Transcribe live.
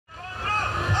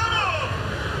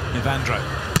Evandro.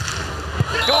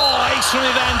 Oh, ace from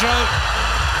Evandro.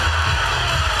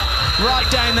 Right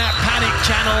down that panic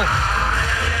channel.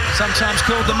 Sometimes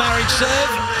called the marriage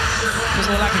serve because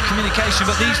of the lack of communication,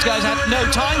 but these guys had no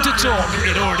time to talk.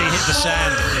 It already hit the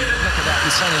sand. Look at that,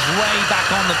 the sun is way back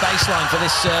on the baseline for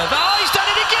this serve. Oh, he's done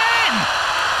it again!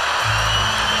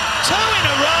 2 in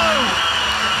a row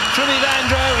from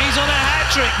Evandro. He's on a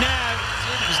hat-trick now.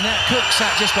 It was Nat Cook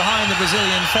sat just behind the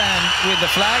Brazilian fan with the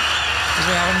flag. As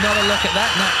we have another look at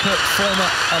that, Nat Cook, former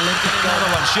Olympic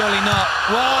another one, surely not.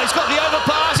 Well, he's got the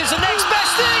overpass, it's the next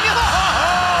best thing!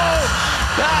 Oh,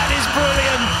 that is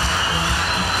brilliant!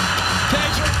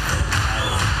 Pedro.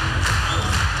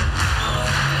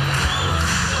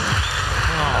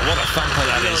 Oh, what a thumper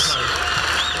that is.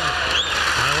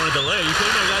 I don't want to delay. You think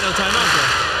I got no timeout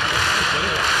there?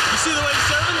 You see the way he's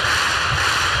serving?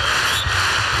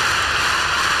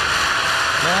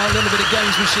 Well, a little bit of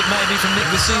gamesmanship maybe from Nick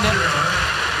Vecina.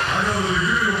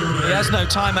 He has no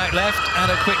timeout left.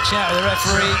 Had a quick chat with the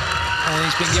referee, and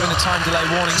he's been given a time delay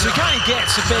warning. So he kind of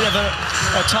gets a bit of a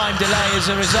time delay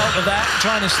as a result of that,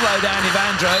 trying to slow down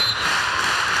Evandro.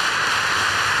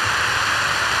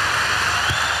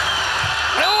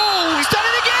 Oh, he's done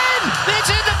it again! It's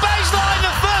hit the baseline.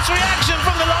 The first reaction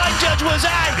from the line judge was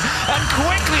ag, and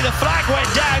quickly the flag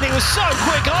went down. It was so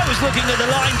quick, I was looking at the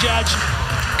line judge.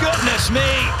 Goodness me,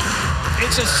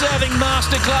 it's a serving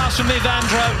masterclass from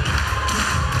Evandro.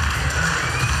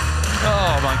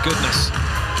 Oh my goodness.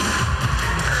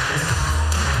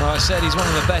 Well, I said he's one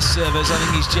of the best servers. I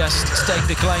think he's just staked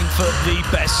the claim for the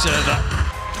best server.